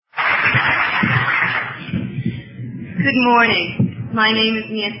Good morning. My name is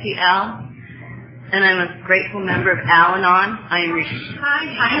Nancy L., and I'm a grateful member of Al-Anon.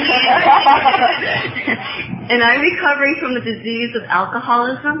 And I'm recovering from the disease of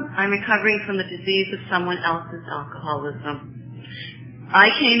alcoholism. I'm recovering from the disease of someone else's alcoholism.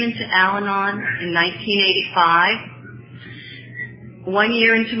 I came into Al-Anon in 1985, 1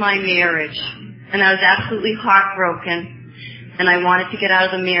 year into my marriage, and I was absolutely heartbroken. And I wanted to get out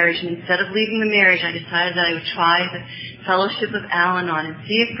of the marriage, and instead of leaving the marriage, I decided that I would try the fellowship of Al-Anon and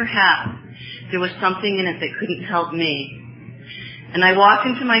see if perhaps there was something in it that couldn't help me. And I walked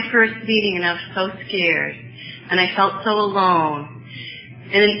into my first meeting, and I was so scared, and I felt so alone.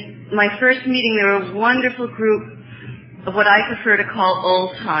 And in my first meeting, there were a wonderful group of what I prefer to call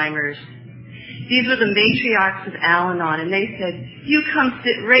old-timers. These were the matriarchs of Al-Anon, and they said, "You come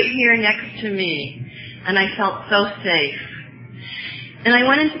sit right here next to me." And I felt so safe. And I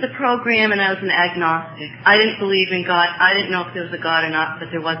went into the program, and I was an agnostic. I didn't believe in God. I didn't know if there was a God or not, but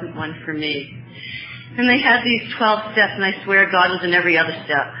there wasn't one for me. And they had these 12 steps, and I swear God was in every other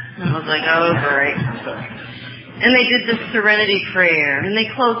step. And I was like, oh, great. And they did this serenity prayer, and they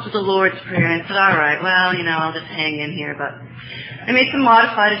closed with the Lord's Prayer, and I said, all right, well, I'll just hang in here. But I made some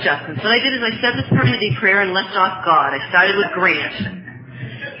modified adjustments. What I did is I said the serenity prayer and left off God. I started with Grant.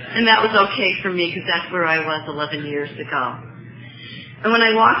 And that was okay for me, because that's where I was 11 years ago. And when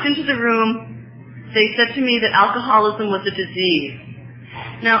I walked into the room, they said to me that alcoholism was a disease.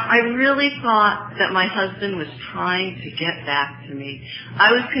 Now, I really thought that my husband was trying to get back to me.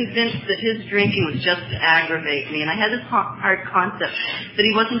 I was convinced that his drinking was just to aggravate me, and I had this hard concept that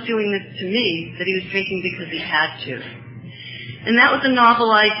he wasn't doing this to me, that he was drinking because he had to. And that was a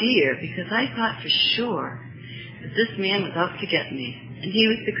novel idea, because I thought for sure that this man was out to get me, and he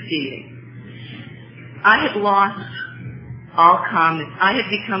was succeeding. I had lost all calmness. I had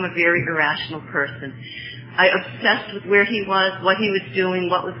become a very irrational person. I obsessed with where he was, what he was doing,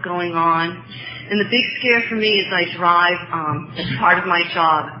 what was going on. And the big scare for me is I drive as part of my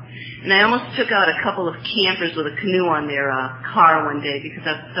job. And I almost took out a couple of campers with a canoe on their car one day because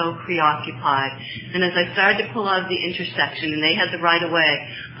I was so preoccupied. And as I started to pull out of the intersection and they had the right of way,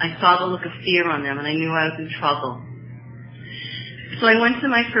 I saw the look of fear on them, and I knew I was in trouble. So I went to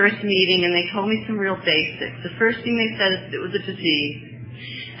my first meeting, and they told me some real basics. The first thing they said is that it was a disease,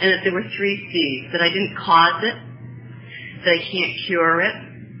 and that there were 3 C's: that I didn't cause it, that I can't cure it,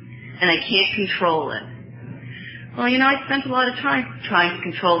 and I can't control it. Well, I spent a lot of time trying to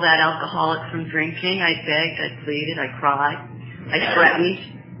control that alcoholic from drinking. I begged, I pleaded, I cried, I threatened.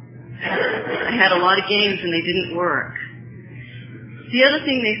 I had a lot of games, and they didn't work. The other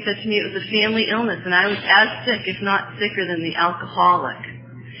thing they said to me, it was a family illness, and I was as sick, if not sicker, than the alcoholic.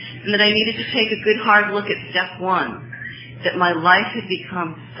 And that I needed to take a good hard look at step 1, that my life had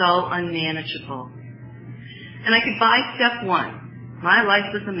become so unmanageable. And I could buy step 1. My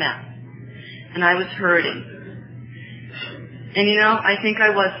life was a mess, and I was hurting. And I think I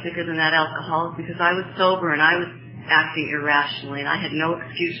was sicker than that alcoholic, because I was sober, and I was acting irrationally, and I had no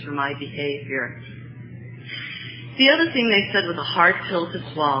excuse for my behavior. The other thing they said was a hard pill to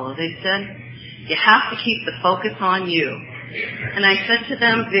swallow. They said, you have to keep the focus on you. And I said to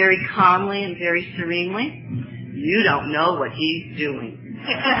them very calmly and very serenely, you don't know what he's doing.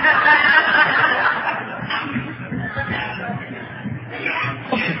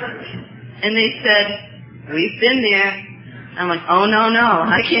 And they said, we've been there. I'm like, oh, no,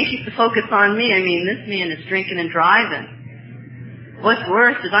 I can't keep the focus on me. I mean, this man is drinking and driving. What's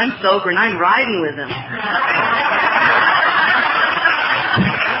worse is I'm sober and I'm riding with him.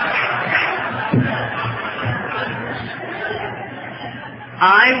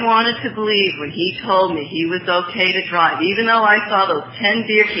 I wanted to believe when he told me he was okay to drive, even though I saw those 10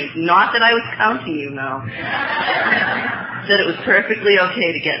 beer cans, not that I was counting, that it was perfectly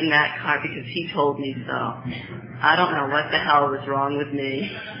okay to get in that car because he told me so. I don't know what the hell was wrong with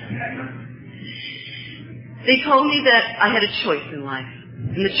me. They told me that I had a choice in life,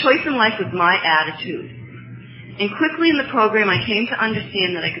 and the choice in life was my attitude. And quickly in the program, I came to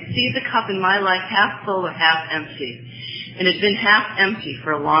understand that I could see the cup in my life half full or half empty, and it had been half empty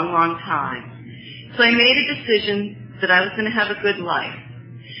for a long, long time. So I made a decision that I was going to have a good life,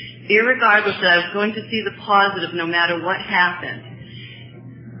 irregardless that I was going to see the positive no matter what happened.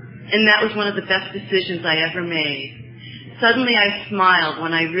 And that was one of the best decisions I ever made. Suddenly I smiled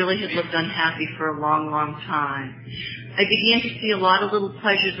when I really had looked unhappy for a long, long time. I began to see a lot of little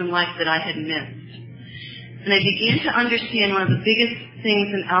pleasures in life that I had missed. And I began to understand one of the biggest things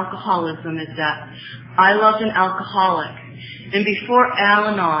in alcoholism is that I loved an alcoholic. And before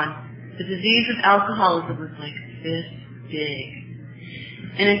Al-Anon, the disease of alcoholism was like this big.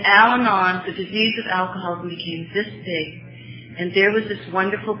 And in Al-Anon, the disease of alcoholism became this big, and there was this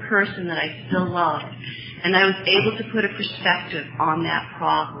wonderful person that I still loved, and I was able to put a perspective on that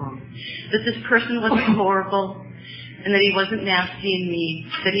problem. That this person wasn't horrible, and that he wasn't nasty and mean,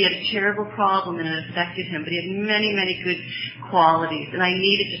 that he had a terrible problem and it affected him, but he had many, many good qualities, and I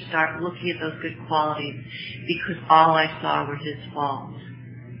needed to start looking at those good qualities because all I saw were his faults.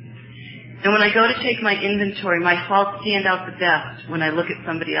 And when I go to take my inventory, my faults stand out the best when I look at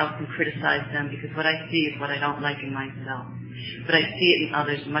somebody else and criticize them, because what I see is what I don't like in myself. But I see it in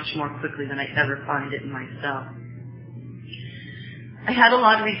others much more quickly than I ever find it in myself. I had a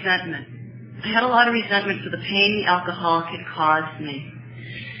lot of resentment. I had a lot of resentment for the pain the alcoholic had caused me.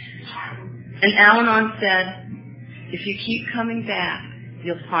 And Al-Anon said, if you keep coming back,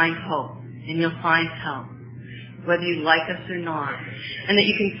 you'll find hope and you'll find help, whether you like us or not, and that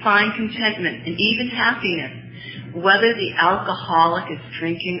you can find contentment and even happiness, whether the alcoholic is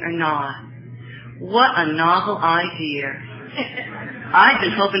drinking or not. What a novel idea. I've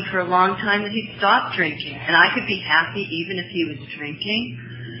been hoping for a long time that he'd stop drinking, and I could be happy even if he was drinking.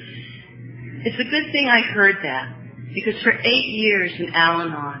 It's a good thing I heard that, because for 8 years in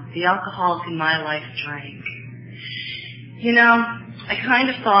Al-Anon, the alcoholic in my life drank. You know, I kind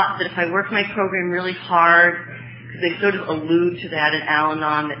of thought that if I worked my program really hard, because they sort of allude to that in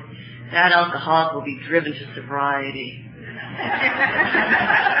Al-Anon, that alcoholic will be driven to sobriety.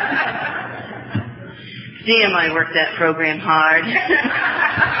 Damn, I worked that program hard.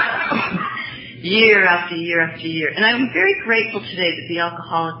 Year after year after year. And I'm very grateful today that the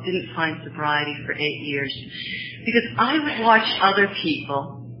alcoholic didn't find sobriety for 8 years. Because I would watch other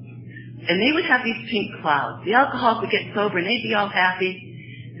people, and they would have these pink clouds. The alcoholic would get sober, and they'd be all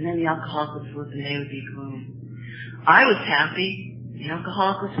happy, and then the alcoholic would slip, and they would be gloom. I was happy. The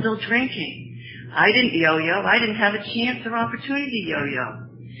alcoholic was still drinking. I didn't yo-yo. I didn't have a chance or opportunity to yo-yo.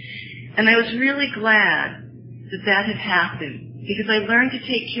 And I was really glad that that had happened, because I learned to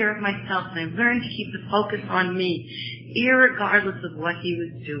take care of myself, and I learned to keep the focus on me, irregardless of what he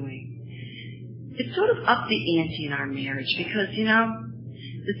was doing. It sort of upped the ante in our marriage, because, you know,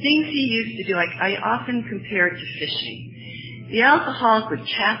 the things he used to do, I often compare it to fishing. The alcoholic would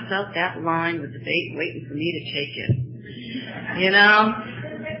cast out that line with the bait waiting for me to take it, you know,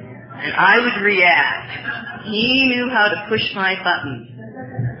 and I would react. He knew how to push my buttons.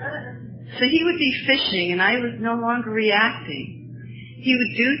 So he would be fishing, and I was no longer reacting. He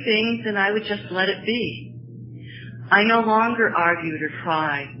would do things, and I would just let it be. I no longer argued or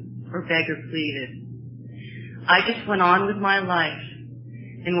cried or begged or pleaded. I just went on with my life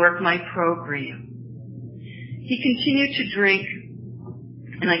and worked my program. He continued to drink,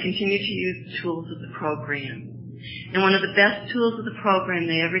 and I continued to use the tools of the program. And one of the best tools of the program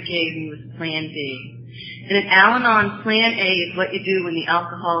they ever gave me was Plan B. And in Al-Anon, Plan A is what you do when the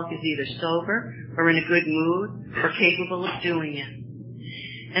alcoholic is either sober or in a good mood or capable of doing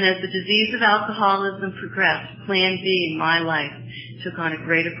it. And as the disease of alcoholism progressed, Plan B in my life took on a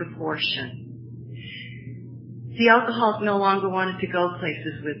greater proportion. The alcoholic no longer wanted to go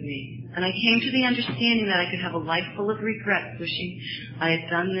places with me, and I came to the understanding that I could have a life full of regret, wishing I had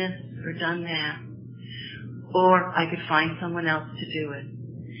done this or done that, or I could find someone else to do it.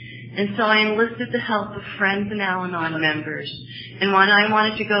 And so I enlisted the help of friends and Al-Anon members. And when I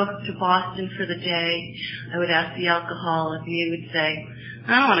wanted to go to Boston for the day, I would ask the alcoholic, and he would say,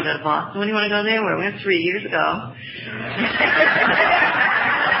 I don't want to go to Boston. When do you want to go there? We went 3 years ago.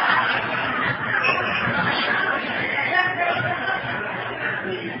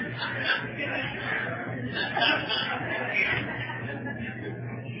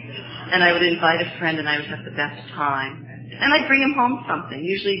 And I would invite a friend, and I would have the best time. And I'd bring him home something,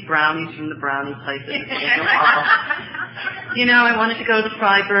 usually brownies from the brownie place at the You know, I wanted to go to the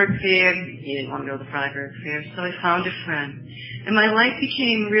Freiburg Fair. He didn't want to go to the Freiburg Fair, so I found a friend. And my life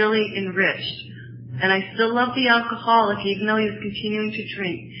became really enriched. And I still loved the alcoholic, even though he was continuing to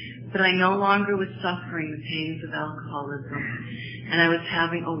drink. But I no longer was suffering the pains of alcoholism. And I was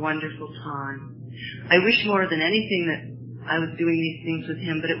having a wonderful time. I wish more than anything that I was doing these things with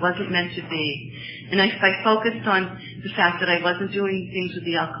him, but it wasn't meant to be. And if I focused on the fact that I wasn't doing things with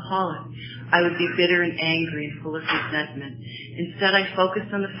the alcoholic, I would be bitter and angry and full of resentment. Instead, I focused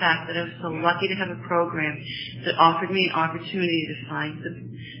on the fact that I was so lucky to have a program that offered me an opportunity to find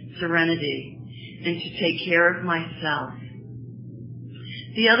serenity and to take care of myself.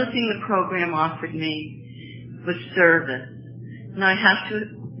 The other thing the program offered me was service. And I have to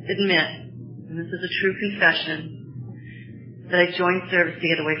admit, and this is a true confession, that I joined service to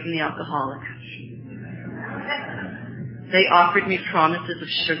get away from the alcoholic. They offered me promises of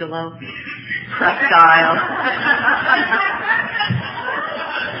sugarloaf, crust style.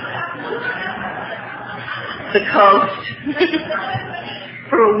 the coast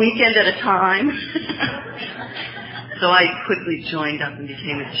for a weekend at a time. So I quickly joined up and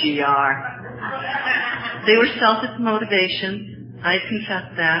became a GR. They were selfish motivations. I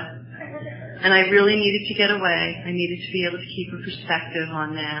confess that. And I really needed to get away. I needed to be able to keep a perspective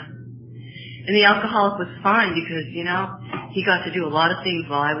on that. And the alcoholic was fine because, you know, he got to do a lot of things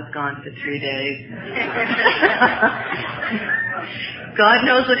while I was gone for 3 days. God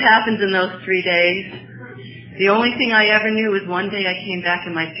knows what happens in those 3 days. The only thing I ever knew was one day I came back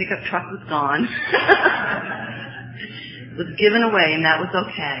and my pickup truck was gone. It was given away, and that was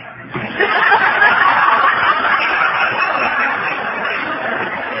okay.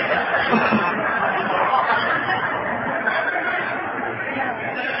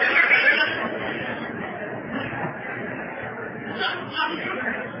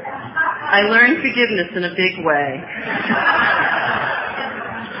 I learned forgiveness in a big way.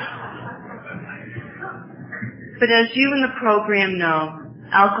 But as you in the program know,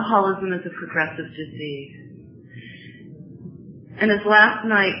 alcoholism is a progressive disease. And as last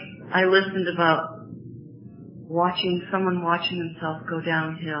night I listened about someone watching themselves go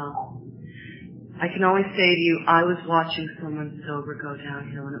downhill, I can only say to you, I was watching someone sober go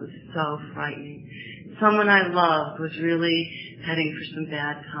downhill, and it was so frightening. Someone I loved was really heading for some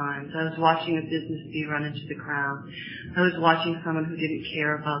bad times. I was watching a business be run into the ground. I was watching someone who didn't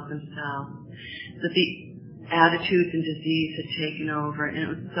care about themselves. That the attitudes and disease had taken over, and it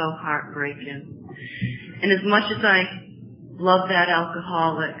was so heartbreaking. And as much as I loved that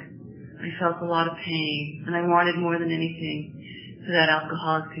alcoholic, I felt a lot of pain, and I wanted more than anything for that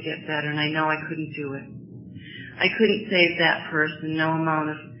alcoholic to get better, and I know I couldn't do it. I couldn't save that person, no amount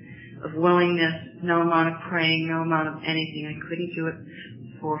of willingness, no amount of praying, no amount of anything. I couldn't do it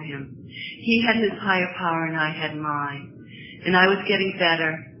for him. He had his higher power and I had mine. And I was getting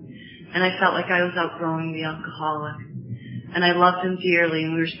better, and I felt like I was outgrowing the alcoholic. And I loved him dearly,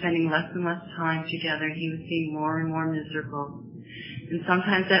 and we were spending less and less time together, and he was being more and more miserable. And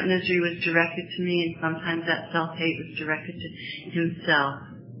sometimes that misery was directed to me, and sometimes that self-hate was directed to himself.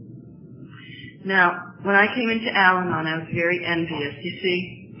 Now, when I came into Al-Anon, I was very envious. You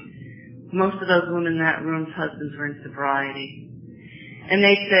see, most of those women in that room's husbands were in sobriety. And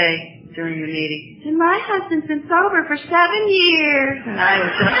they'd say during the meeting, and my husband's been sober for 7 years. And I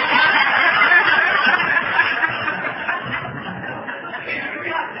was just...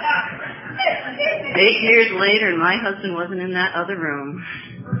 8 years later, and my husband wasn't in that other room.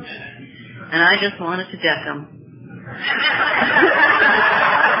 And I just wanted to deck him.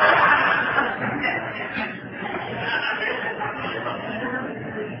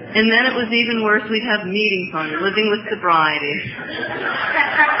 And then it was even worse. We'd have meetings on living with sobriety.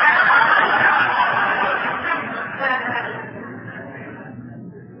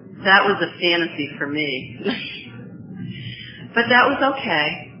 That was a fantasy for me. But that was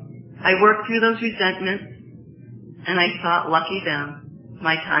okay. I worked through those resentments, and I thought, lucky them,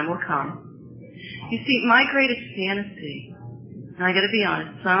 my time will come. You see, my greatest fantasy, and I gotta be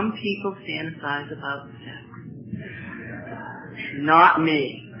honest, some people fantasize about sex. Not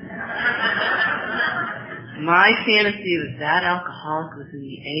me. My fantasy was that alcoholic was in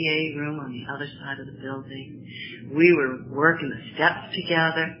the AA room on the other side of the building. We were working the steps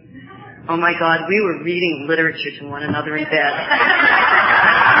together. Oh my God, we were reading literature to one another in bed.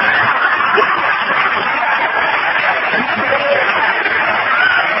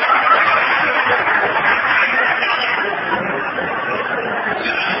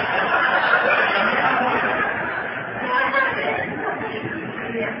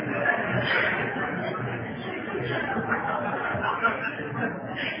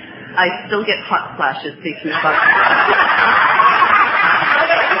 I still get hot flashes thinking about it.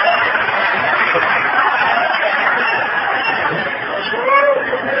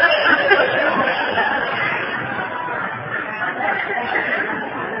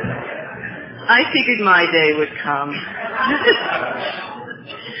 I figured my day would come.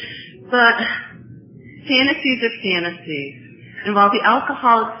 But fantasies are fantasies. And while the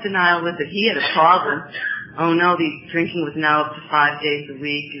alcoholic's denial was that he had a problem, oh no, the drinking was now up to 5 days a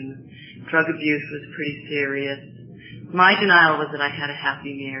week, and drug abuse was pretty serious. My denial was that I had a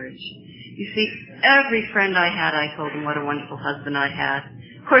happy marriage. You see, every friend I had, I told them what a wonderful husband I had.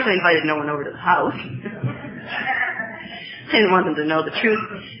 Of course, I invited no one over to the house. I didn't want them to know the truth.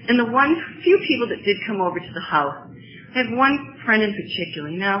 And the few people that did come over to the house, I had one friend in particular.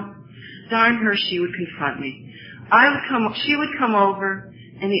 Now, darn her, she would confront me. She would come over,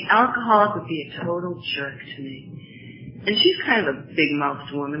 and the alcoholic would be a total jerk to me. And she's kind of a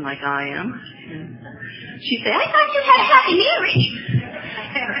big-mouthed woman like I am. And she'd say, I thought you had a happy marriage.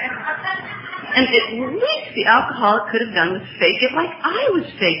 And at least the alcoholic could have done was fake it like I was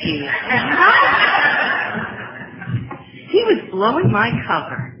faking it. He was blowing my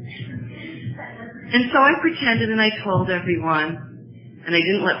cover. And so I pretended and I told everyone, and I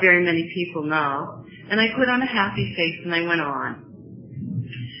didn't let very many people know, and I put on a happy face and I went on.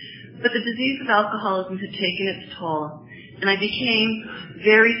 But the disease of alcoholism had taken its toll, and I became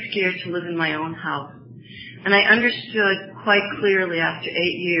very scared to live in my own house. And I understood quite clearly after 8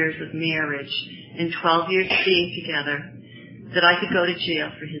 years of marriage and 12 years of being together that I could go to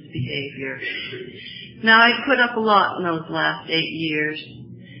jail for his behavior. Now, I put up a lot in those last 8 years,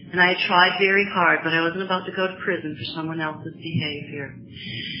 and I had tried very hard, but I wasn't about to go to prison for someone else's behavior.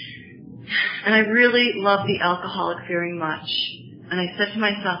 And I really loved the alcoholic very much. And I said to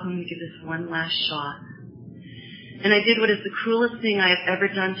myself, I'm going to give this one last shot. And I did what is the cruelest thing I have ever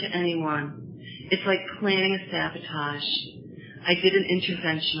done to anyone. It's like planning a sabotage. I did an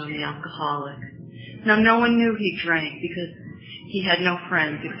intervention on the alcoholic. Now, no one knew he drank because he had no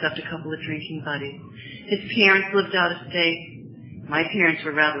friends except a couple of drinking buddies. His parents lived out of state. My parents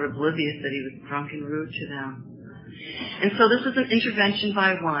were rather oblivious that he was drunk and rude to them. And so this was an intervention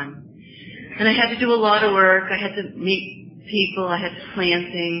by one. And I had to do a lot of work. I had to meet people. I had to plan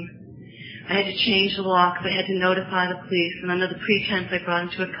things. I had to change the locks. I had to notify the police. And under the pretense, I brought him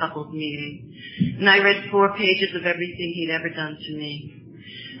to a couples meeting. And I read 4 pages of everything he'd ever done to me.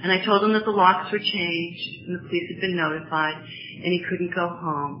 And I told him that the locks were changed and the police had been notified and he couldn't go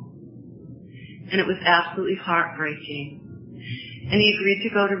home. And it was absolutely heartbreaking. And he agreed to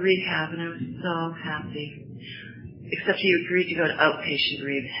go to rehab, and I was so happy. Except he agreed to go to outpatient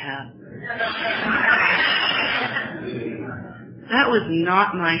rehab. That was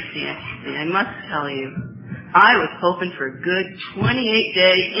not my fantasy, I must tell you. I was hoping for a good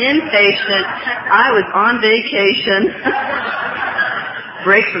 28-day inpatient. I was on vacation.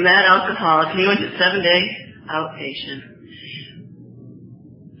 Break from that alcoholic, and he went to 7 days outpatient.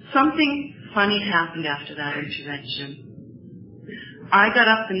 Something funny happened after that intervention. I got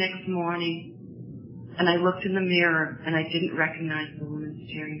up the next morning, and I looked in the mirror, and I didn't recognize the woman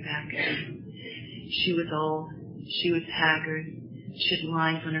staring back at me. She was old. She was haggard. She had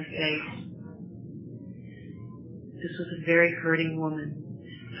lines on her face. This was a very hurting woman.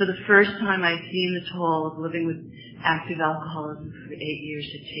 For the first time, I'd seen the toll of living with active alcoholism for 8 years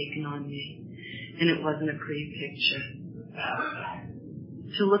had taken on me, and it wasn't a pretty picture.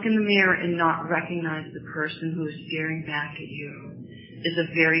 To look in the mirror and not recognize the person who is staring back at you is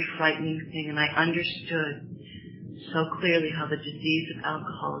a very frightening thing, and I understood so clearly how the disease of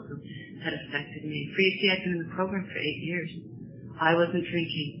alcoholism had affected me. For you see, I'd been in the program for 8 years. I wasn't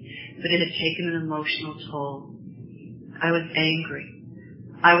drinking, but it had taken an emotional toll. I was angry.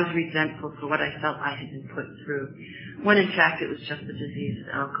 I was resentful for what I felt I had been put through, when in fact it was just the disease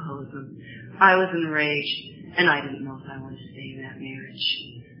of alcoholism. I was enraged, and I didn't know if I wanted to stay in that marriage.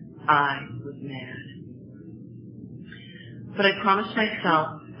 I was mad. But I promised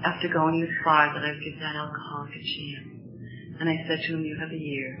myself, after going this far, that I would give that alcoholic a chance. And I said to him, you have a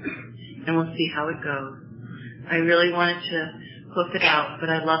year, and we'll see how it goes. I really wanted to hook it out, but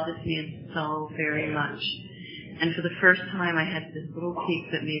I love this man so very much. And for the first time, I had this little peek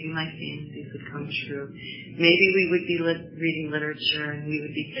that maybe my fantasies would come true. Maybe we would be reading literature, and we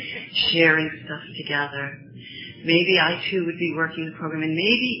would be sharing stuff together. Maybe I, too, would be working the program, and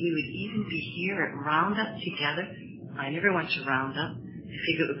maybe we would even be here at Roundup together. I never went to Roundup. I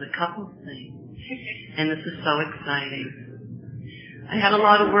figured it was a couples thing. And this is so exciting. I had a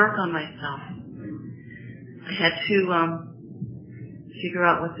lot of work on myself. I had to figure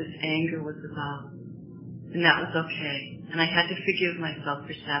out what this anger was about. And that was okay. And I had to forgive myself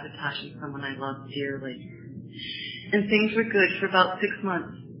for sabotaging someone I loved dearly. And things were good for about 6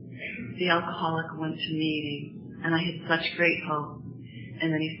 months. The alcoholic went to meetings, and I had such great hope.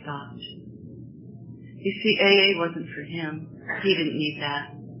 And then he stopped. You see, AA wasn't for him. He didn't need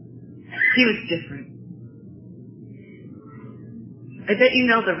that. He was different. I bet you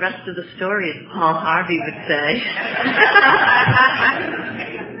know the rest of the story, as Paul Harvey would say.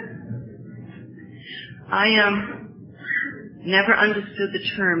 I never understood the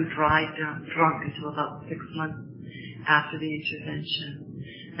term drunk until about 6 months after the intervention.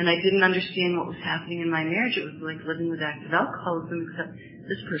 And I didn't understand what was happening in my marriage. It was like living with active alcoholism, except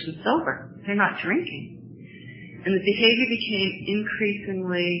this person's sober. They're not drinking. And the behavior became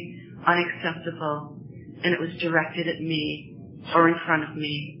increasingly unacceptable, and it was directed at me, or in front of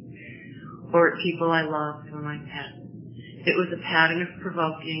me, or at people I loved, or my pets. It was a pattern of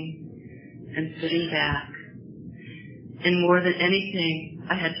provoking and sitting back. And more than anything,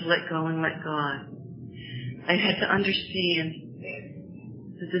 I had to let go and let God. I had to understand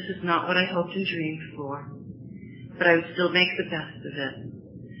that this is not what I hoped and dreamed for, but I would still make the best of it.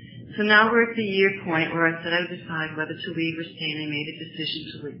 So now we're at the year point where I said I would decide whether to leave or stay, and I made a decision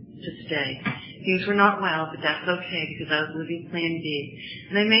to stay. Things were not well, but that's okay because I was living Plan B.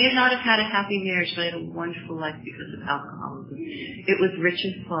 And I may not have had a happy marriage, but I had a wonderful life because of alcoholism. It was rich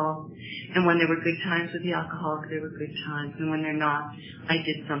and full, and when there were good times with the alcoholic, there were good times, and when they're not, I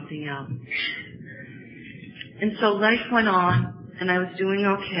did something else. And so life went on, and I was doing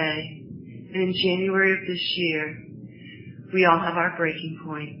okay. And in January of this year, we all have our breaking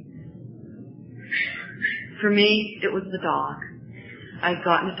point. For me, it was the dog. I'd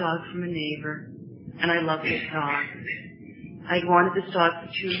gotten a dog from a neighbor, and I loved this dog. I'd wanted this dog for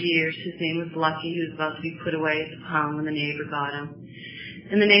 2 years. His name was Lucky. He was about to be put away as a pound when the neighbor got him.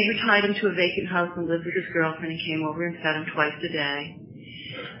 And the neighbor tied him to a vacant house and lived with his girlfriend and came over and fed him twice a day.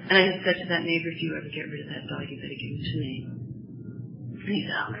 And I had said to that neighbor, if you ever get rid of that dog, you better give him to me. And he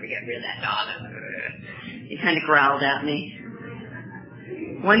said, I'll never get rid of that dog. He kind of growled at me.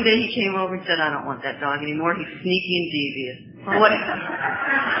 One day he came over and said, I don't want that dog anymore. He's sneaky and devious. Well, what?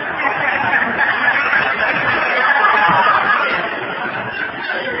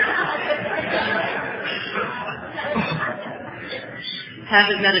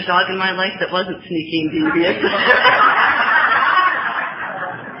 Haven't met a dog in my life that wasn't sneaky and devious.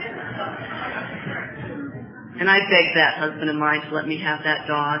 And I begged that husband of mine to let me have that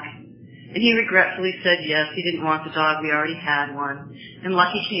dog. And he regretfully said yes. He didn't want the dog. We already had one. And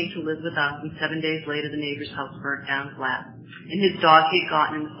Lucky came to live with us, and 7 days later the neighbor's house burnt down flat. And his dog he had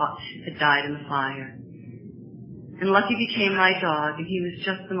gotten had died in the fire. And Lucky became my dog, and he was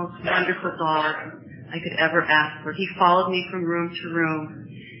just the most wonderful dog I could ever ask for. He followed me from room to room,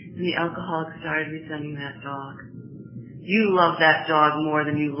 and the alcoholic started resenting that dog. You love that dog more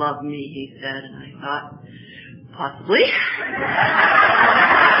than you love me, he said. And I thought, possibly.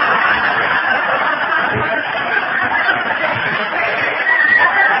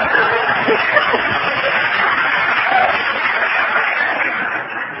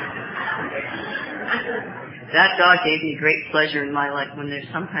 That dog gave me great pleasure in my life when there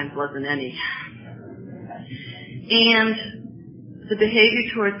sometimes wasn't any. And the behavior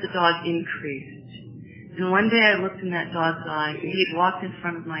towards the dog increased. And one day I looked in that dog's eyes, and he had walked in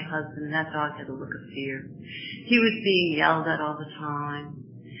front of my husband, and that dog had a look of fear. He was being yelled at all the time.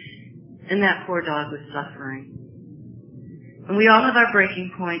 And that poor dog was suffering. And we all have our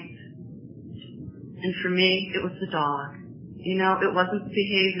breaking points. And for me, it was the dog. You know, it wasn't the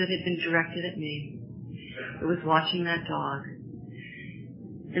behavior that had been directed at me. It was watching that dog.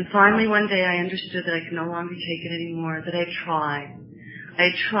 And finally one day I understood that I could no longer take it anymore, that I tried. I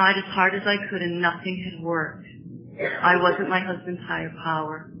had tried as hard as I could and nothing had worked. I wasn't my husband's higher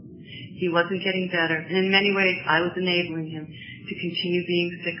power. He wasn't getting better. And in many ways I was enabling him to continue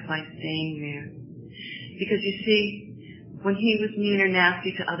being sick by staying there. Because you see, when he was mean or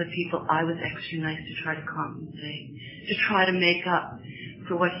nasty to other people, I was extra nice to try to compensate, to try to make up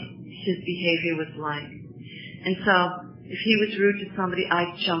for what his behavior was like. And so, if he was rude to somebody,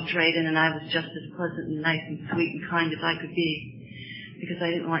 I jumped right in and I was just as pleasant and nice and sweet and kind as I could be. Because I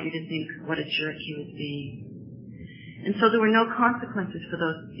didn't want you to think what a jerk he was being. And so there were no consequences for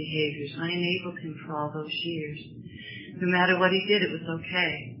those behaviors. I enabled him for all those years. No matter what he did, it was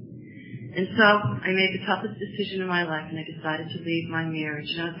okay. And so I made the toughest decision in my life, and I decided to leave my marriage.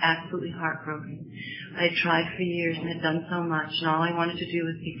 And I was absolutely heartbroken. I had tried for years and had done so much, and all I wanted to do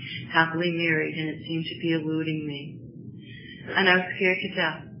was be happily married, and it seemed to be eluding me. And I was scared to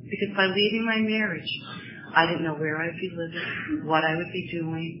death, because by leaving my marriage, I didn't know where I would be living, what I would be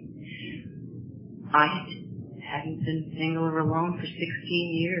doing. I hadn't been single or alone for 16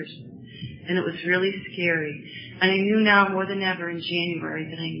 years, and it was really scary. And I knew now more than ever in January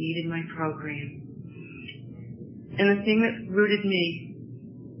that I needed my program. And the thing that rooted me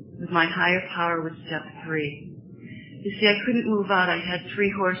was my higher power was step 3. You see, I couldn't move out. I had 3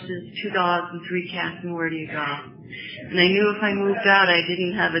 horses, 2 dogs, and 3 cats, and where do you go? And I knew if I moved out, I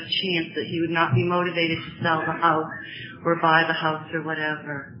didn't have a chance that he would not be motivated to sell the house or buy the house or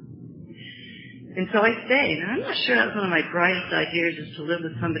whatever. And so I stayed. And I'm not sure that was one of my brightest ideas, is to live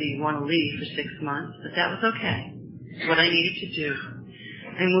with somebody you want to leave for 6 months, but that was okay. It's what I needed to do.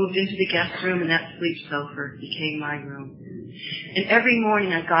 I moved into the guest room, and that sleep sofa became my room. And every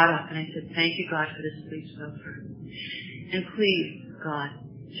morning I got up and I said, thank you, God, for this sleep sofa. And please, God,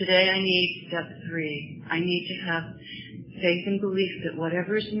 today I need step 3. I need to have faith and belief that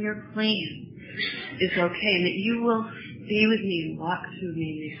whatever is in your plan is okay, and that you will be with me and walk through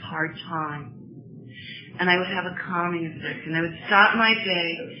me in these hard times. And I would have a calming effect, and I would start my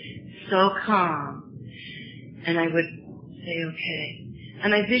day so calm, and I would say, okay.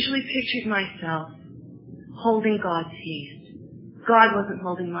 And I visually pictured myself holding God's hand. God wasn't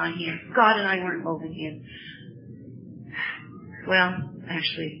holding my hand. God and I weren't holding hands. Well,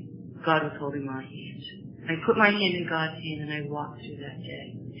 actually, God was holding my hand. I put my hand in God's hand and I walked through that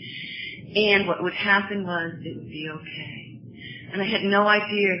day. And what would happen was it would be okay. And I had no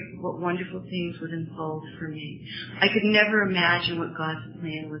idea what wonderful things would unfold for me. I could never imagine what God's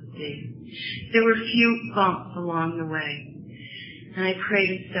plan would be. There were a few bumps along the way. And I prayed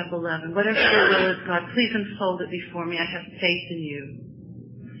in step 11, whatever your will is, God, please unfold it before me. I have faith in you.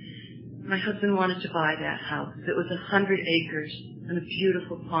 My husband wanted to buy that house. It was 100 acres and a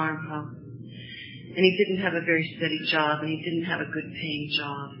beautiful farmhouse. And he didn't have a very steady job, and he didn't have a good paying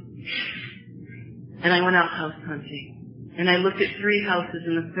job. And I went out house hunting. And I looked at 3 houses,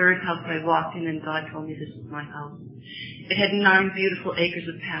 and the 3rd house I walked in, and God told me this was my house. It had 9 beautiful acres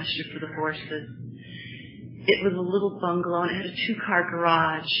of pasture for the horses. It was a little bungalow, and it had a 2-car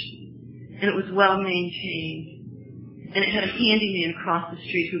garage, and it was well maintained. And it had a handyman across the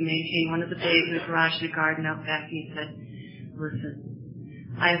street who maintained one of the bays in the garage and a garden out back, and he said,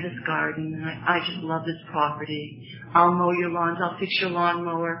 listen, I have this garden, and I just love this property. I'll mow your lawns, I'll fix your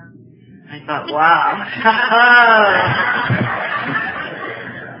lawnmower. I thought, wow.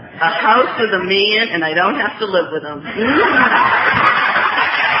 A house with a man, and I don't have to live with him.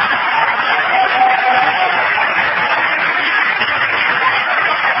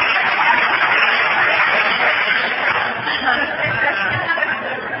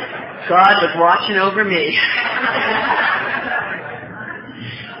 God was watching over me.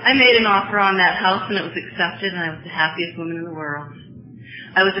 I made an offer on that house, and it was accepted, and I was the happiest woman in the world.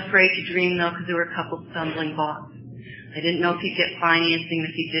 I was afraid to dream, though, because there were a couple stumbling blocks. I didn't know if he'd get financing.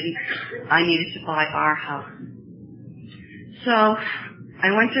 If he didn't, I needed to buy our house. So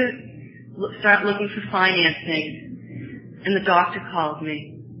I went to start looking for financing, and the doctor called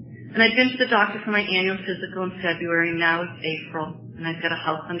me. And I'd been to the doctor for my annual physical in February, and now it's April. And I've got a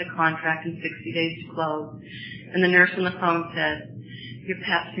house under contract in 60 days to close. And the nurse on the phone said, your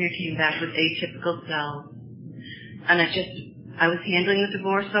pap smear came back with atypical cells. And I was handling the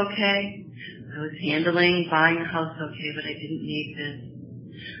divorce okay. I was handling buying the house okay, but I didn't need this.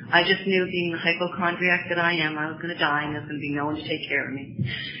 I just knew, being the hypochondriac that I am, I was going to die and there was going to be no one to take care of me.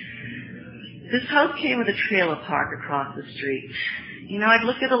 This house came with a trailer park across the street. You know, I'd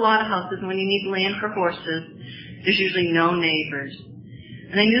looked at a lot of houses, and when you need land for horses, there's usually no neighbors.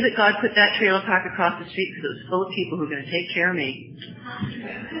 And I knew that God put that trailer park across the street because it was full of people who were going to take care of me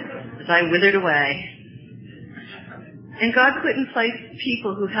as I withered away. And God put in place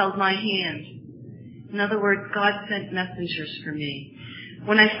people who held my hand. In other words, God sent messengers for me.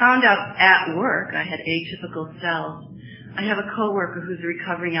 When I found out at work I had atypical cells, I have a coworker who's a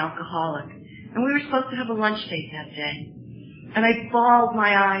recovering alcoholic, and we were supposed to have a lunch date that day. And I bawled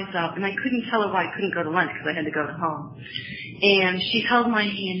my eyes out, and I couldn't tell her why I couldn't go to lunch because I had to go to home. And she held my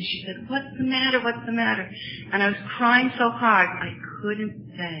hand, and she said, what's the matter, what's the matter? And I was crying so hard, I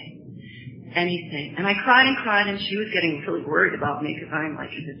couldn't say anything. And I cried, and she was getting really worried about me because I'm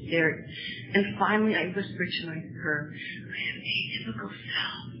like in hysterics. And finally I whispered to her, I have atypical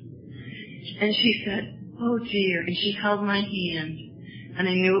cells. And she said, oh dear, and she held my hand, and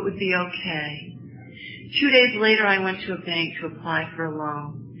I knew it would be okay. 2 days later, I went to a bank to apply for a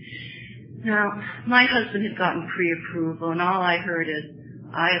loan. Now, my husband had gotten pre-approval, and all I heard is,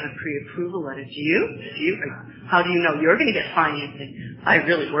 I have a pre-approval letter. Do you? How do you know you're going to get financing? I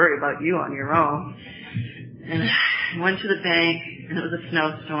really worry about you on your own. And I went to the bank, and it was a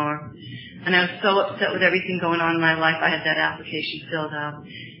snowstorm. And I was so upset with everything going on in my life, I had that application filled out.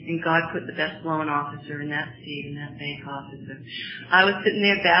 And God put the best loan officer in that seat, in that bank officer. I was sitting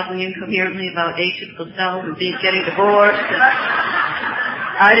there babbling incoherently about atypical cells and getting divorced. And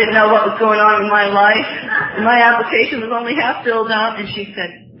I didn't know what was going on in my life. And my application was only half filled out, and she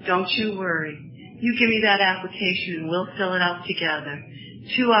said, don't you worry. You give me that application and we'll fill it out together.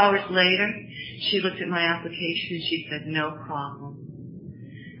 2 hours later, she looked at my application and she said, no problem.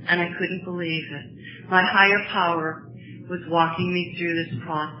 And I couldn't believe it. My higher power was walking me through this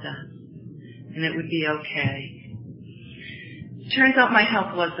process, and it would be okay. Turns out my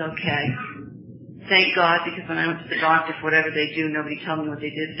health was okay. Thank God, because when I went to the doctor for whatever they do, nobody told me what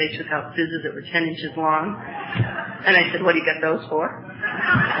they did. They took out scissors that were 10 inches long. And I said, what do you got those for?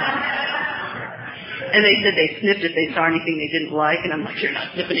 And they said they sniffed if they saw anything they didn't like, and I'm like, you're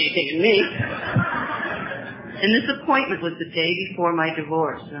not sniffing anything in me. And this appointment was the day before my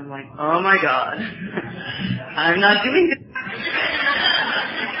divorce. And I'm like, oh my God, I'm not doing this.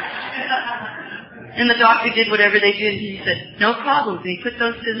 And the doctor did whatever they did. And he said, no problems. And he put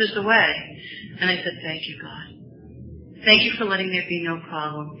those scissors away. And I said, thank you, God. Thank you for letting there be no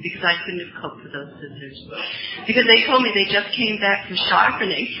problem, because I couldn't have coped with those scissors. Because they told me they just came back from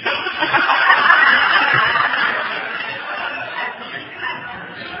sharpening.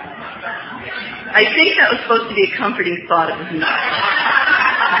 I think that was supposed to be a comforting thought. It was not.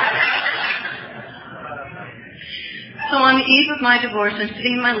 So on the eve of my divorce, I'm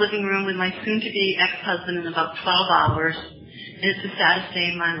sitting in my living room with my soon-to-be ex-husband in about 12 hours, and it's the saddest day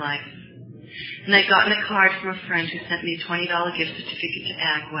in my life. And I'd gotten a card from a friend who sent me a $20 gift certificate to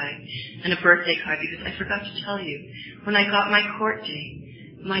Agway and a birthday card, because I forgot to tell you, when I got my court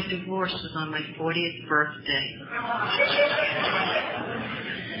date, my divorce was on my 40th birthday.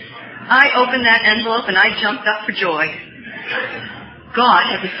 I opened that envelope and I jumped up for joy. God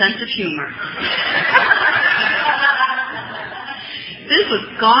has a sense of humor. This was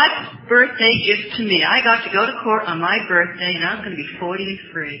God's birthday gift to me. I got to go to court on my birthday, and I was going to be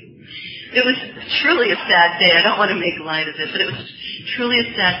 43. It was truly a sad day. I don't want to make light of it, but it was truly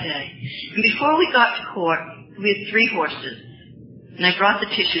a sad day. And before we got to court, we had 3 horses. And I brought the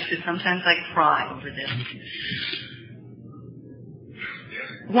tissues because sometimes I cry over this.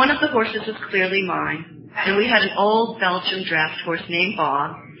 One of the horses was clearly mine, and we had an old Belgian draft horse named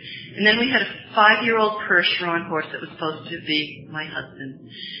Bob, and then we had a 5-year-old Percheron horse that was supposed to be my husband.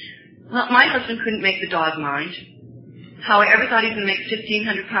 Well, my husband couldn't make the dog mind. How I ever thought he was going to make a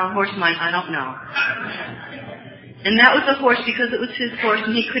 1,500-pound horse mind, I don't know. And that was the horse, because it was his horse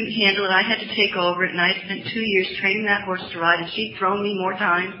and he couldn't handle it. I had to take over it, and I had spent 2 years training that horse to ride, and she'd thrown me more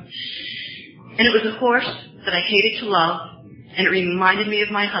times. And it was a horse that I hated to love, and it reminded me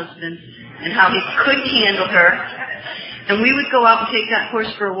of my husband and how he couldn't handle her. And we would go out and take that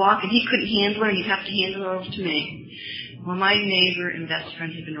horse for a walk, and he couldn't handle her, and he'd have to handle her over to me. Well, my neighbor and best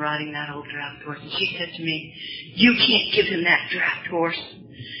friend had been riding that old draft horse, and she said to me, "You can't give him that draft horse.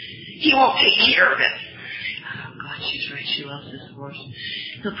 He won't take care of it." Oh, God, she's right. She loves this horse.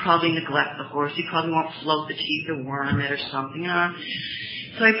 He'll probably neglect the horse. He probably won't float the teeth or worm it or something.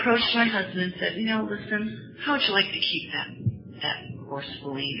 So I approached my husband and said, listen, how would you like to keep that horse,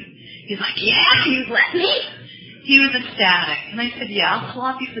 Feline? He's like, yeah, can you let me? He was ecstatic. And I said, yeah, I'll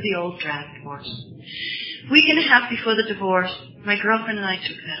swap you for the old draft horse. A week and a half before the divorce, my girlfriend and I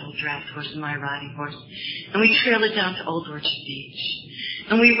took that old draft horse and my riding horse, and we trailed it down to Old Orchard Beach.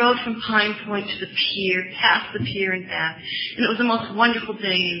 And we rode from Pine Point to the pier, past the pier and back. And it was the most wonderful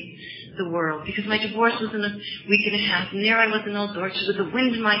day in the world, because my divorce was in a week and a half, and there I was in Old Orchard with the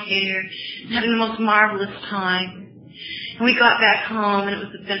wind in my hair and having the most marvelous time. And we got back home, and it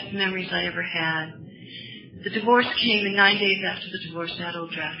was the best memories I ever had. The divorce came, and 9 days after the divorce, that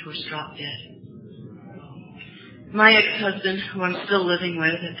old draft horse dropped dead. My ex-husband, who I'm still living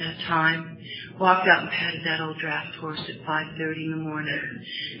with at that time, walked out and patted that old draft horse at 5:30 in the morning.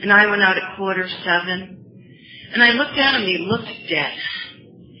 And I went out at 6:45, and I looked at him, and he looked dead.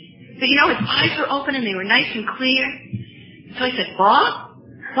 But his eyes were open, and they were nice and clear. So I said, Bob?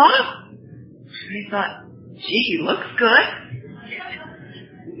 And I thought, gee, he looks good.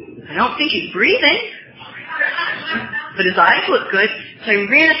 I don't think he's breathing, but his eyes look good. So I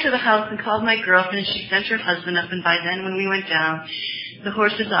ran up to the house and called my girlfriend, and she sent her husband up, and by then when we went down, the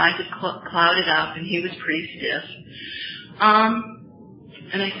horse's eyes had clouded up, and he was pretty stiff.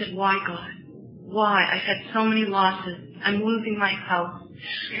 And I said, why, God? Why? I've had so many losses. I'm losing my house.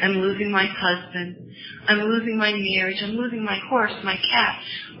 I'm losing my husband. I'm losing my marriage. I'm losing my horse, my cat,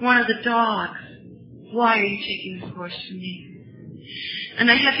 one of the dogs. Why are you taking this horse from me? And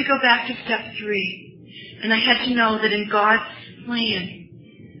I had to go back to step 3. And I had to know that in God's plan,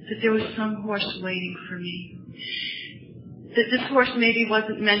 that there was some horse waiting for me. That this horse maybe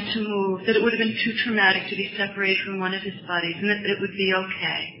wasn't meant to move, that it would have been too traumatic to be separated from one of his buddies, and that it would be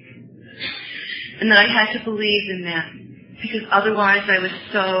okay. And that I had to believe in that, because otherwise I was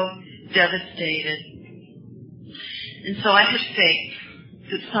so devastated. And so I had faith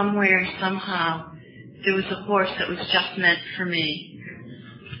that somewhere, somehow, there was a horse that was just meant for me.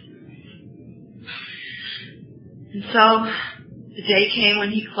 And so the day came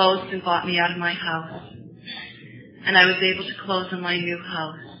when he closed and bought me out of my house. And I was able to close on my new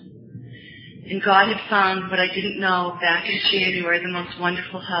house. And God had found what I didn't know back in January, the most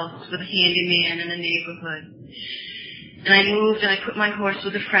wonderful house with a handyman in the neighborhood. And I moved and I put my horse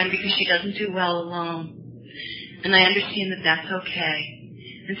with a friend because she doesn't do well alone. And I understand that that's okay.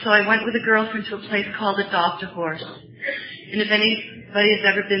 And so I went with a girlfriend to a place called Adopt a Horse. And if anybody has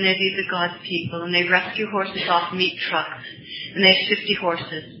ever been there, these are God's people. And they rescue horses off meat trucks. And they have 50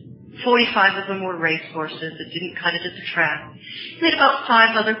 horses. 45 of them were race horses that didn't cut it at the track. And they had about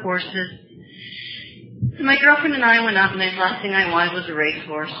 5 other horses. And my girlfriend and I went up, and the last thing I wanted was a race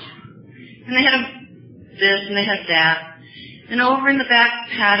horse. And they had this and they had that. And over in the back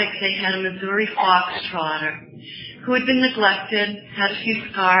paddock, they had a Missouri foxtrotter who had been neglected, had a few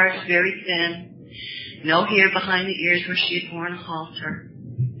scars, very thin, no hair behind the ears where she had worn a halter.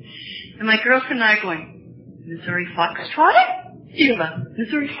 And my girlfriend and I are going, Missouri foxtrotter? You have a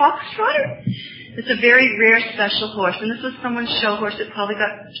Missouri foxtrotter? It's a very rare special horse, and this was someone's show horse that probably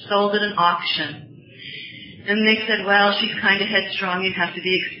got sold at an auction. And they said, well, she's kind of headstrong, you have to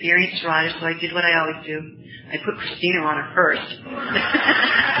be experienced rider, so I did what I always do. I put Christina on her first.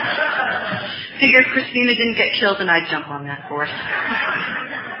 Figured if Christina didn't get killed, then I'd jump on that horse.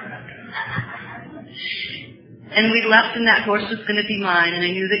 And we left, and that horse was going to be mine, and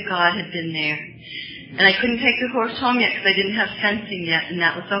I knew that God had been there. And I couldn't take the horse home yet because I didn't have fencing yet, and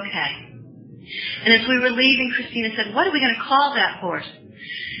that was okay. And as we were leaving, Christina said, what are we going to call that horse?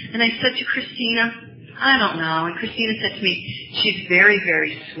 And I said to Christina, I don't know. And Christina said to me, she's very,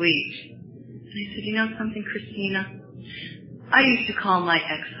 very sweet. And I said, you know something, Christina? I used to call my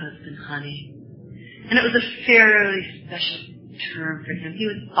ex-husband Honey. And it was a fairly special term for him. He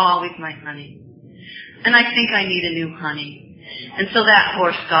was always my honey. And I think I need a new honey. And so that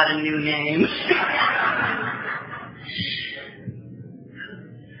horse got a new name.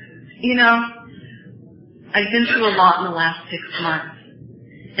 You know, I've been through a lot in the last 6 months.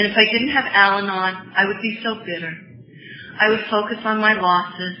 And if I didn't have Al-Anon, I would be so bitter. I would focus on my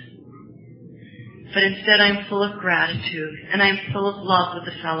losses. But instead I'm full of gratitude, and I'm full of love with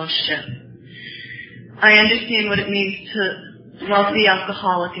the fellowship. I understand what it means to love the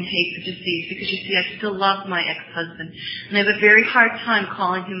alcoholic and hate the disease, because you see, I still love my ex-husband. And I have a very hard time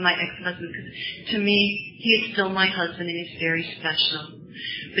calling him my ex-husband, because to me, he is still my husband, and he's very special.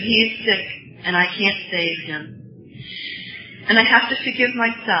 But he is sick, and I can't save him. And I have to forgive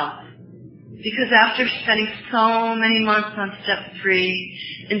myself, because after spending so many months on step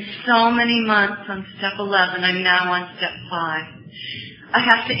 3 and so many months on step 11, I'm now on step 5. I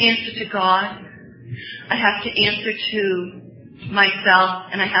have to answer to God. I have to answer to myself,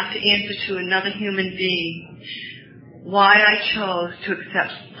 and I have to answer to another human being why I chose to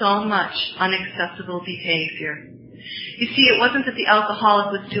accept so much unacceptable behavior. You see, it wasn't that the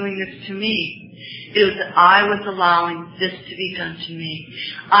alcoholic was doing this to me. It was that I was allowing this to be done to me.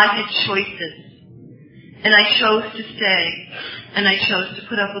 I had choices. And I chose to stay. And I chose to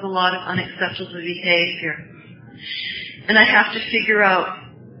put up with a lot of unacceptable behavior. And I have to figure out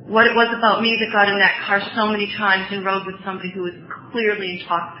what it was about me that got in that car so many times and rode with somebody who was clearly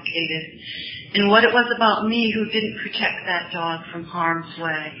intoxicated. And what it was about me who didn't protect that dog from harm's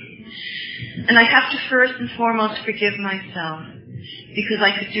way. And I have to first and foremost forgive myself, because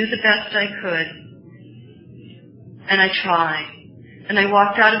I could do the best I could. And I tried. And I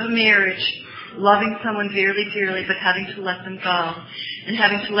walked out of a marriage loving someone dearly, dearly, but having to let them go. And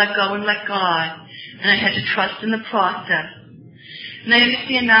having to let go and let God. And I had to trust in the process. And I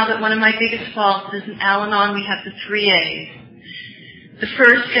understand now that one of my biggest faults is in Al-Anon we have the 3 A's. The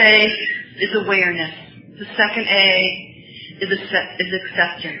first A is awareness. The second A is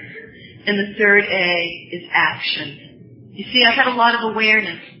acceptance. And the third A is action. You see, I had a lot of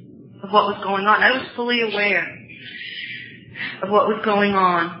awareness of what was going on. I was fully aware of what was going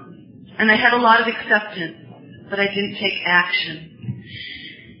on. And I had a lot of acceptance, but I didn't take action.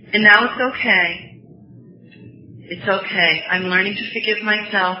 And now it's okay. It's okay. I'm learning to forgive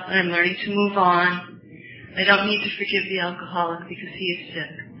myself, and I'm learning to move on. I don't need to forgive the alcoholic because he is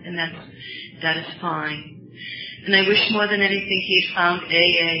sick, and that is fine. And I wish more than anything he had found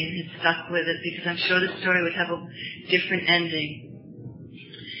AA and had stuck with it, because I'm sure the story would have a different ending.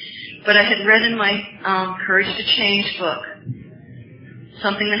 But I had read in my Courage to Change book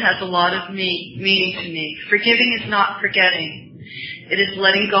something that has a lot of meaning to me. Forgiving is not forgetting. It is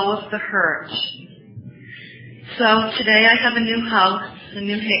letting go of the hurt. So today I have a new house, a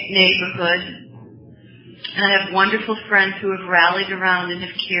new neighborhood, and I have wonderful friends who have rallied around and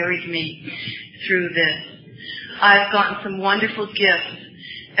have carried me through this. I've gotten some wonderful gifts.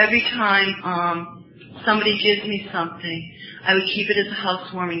 Every time somebody gives me something, I would keep it as a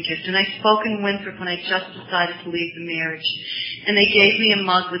housewarming gift. And I spoke in Winthrop when I just decided to leave the marriage. And they gave me a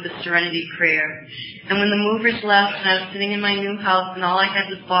mug with the Serenity Prayer. And when the movers left and I was sitting in my new house and all I had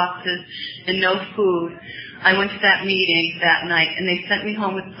was boxes and no food, I went to that meeting that night, and they sent me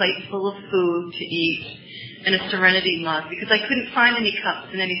home with plates full of food to eat and a Serenity mug, because I couldn't find any cups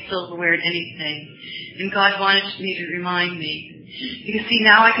and any silverware and anything. And God wanted me to remind me. Because see,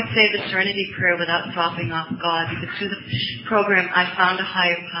 now I could say the Serenity Prayer without dropping off God, because through the program I found a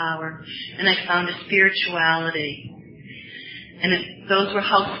higher power, and I found a spirituality. And those were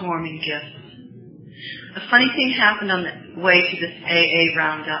housewarming gifts. A funny thing happened on the way to this AA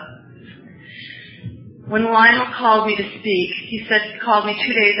roundup. When Lionel called me to speak, he called me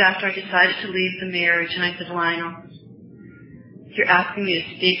 2 days after I decided to leave the marriage, and I said, Lionel, if you're asking me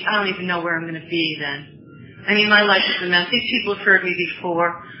to speak, I don't even know where I'm going to be then. I mean, my life is a mess. These people have heard me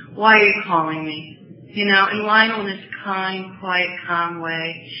before. Why are you calling me? You know, and Lionel in his kind, quiet, calm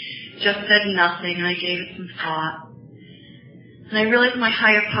way just said nothing, and I gave it some thought. And I realized my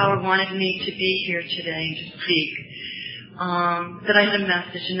higher power wanted me to be here today and to speak. That I had a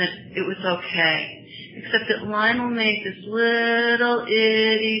message and that it was okay. Except that Lionel made this little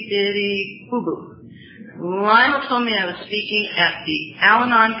itty-bitty boo-boo. Lionel told me I was speaking at the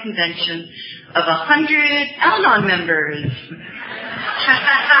Al-Anon convention of 100 Al-Anon members.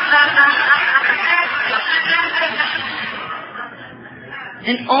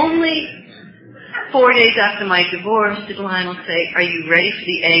 And only 4 days after my divorce did Lionel say, are you ready for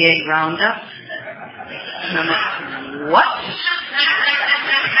the AA roundup? And I'm like, what?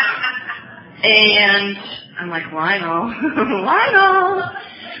 And I'm like, Lionel.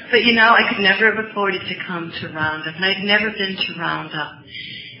 But you know, I could never have afforded to come to Roundup, and I'd never been to Roundup.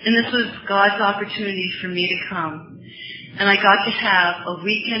 And this was God's opportunity for me to come. And I got to have a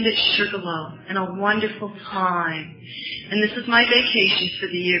weekend at Sugarloaf and a wonderful time. And this is my vacation for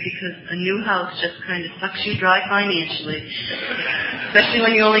the year because a new house just kind of sucks you dry financially. Especially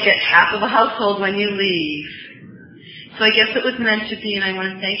when you only get half of a household when you leave. So I guess it was meant to be, and I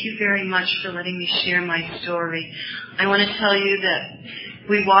want to thank you very much for letting me share my story. I want to tell you that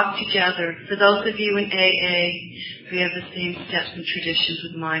we walk together. For those of you in AA, we have the same steps and traditions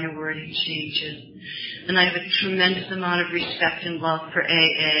with minor wording changes. And I have a tremendous amount of respect and love for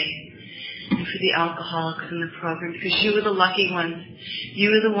AA and for the alcoholics in the program, because you are the lucky ones.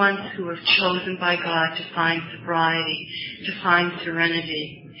 You are the ones who are chosen by God to find sobriety, to find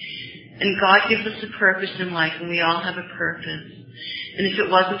serenity. And God gives us a purpose in life, and we all have a purpose. And if it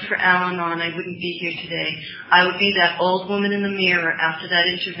wasn't for Al-Anon, I wouldn't be here today. I would be that old woman in the mirror after that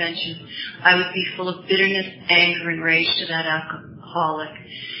intervention. I would be full of bitterness, anger, and rage to that alcoholic.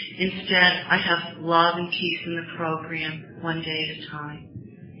 Instead, I have love and peace in the program, one day at a time.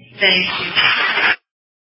 Thank you.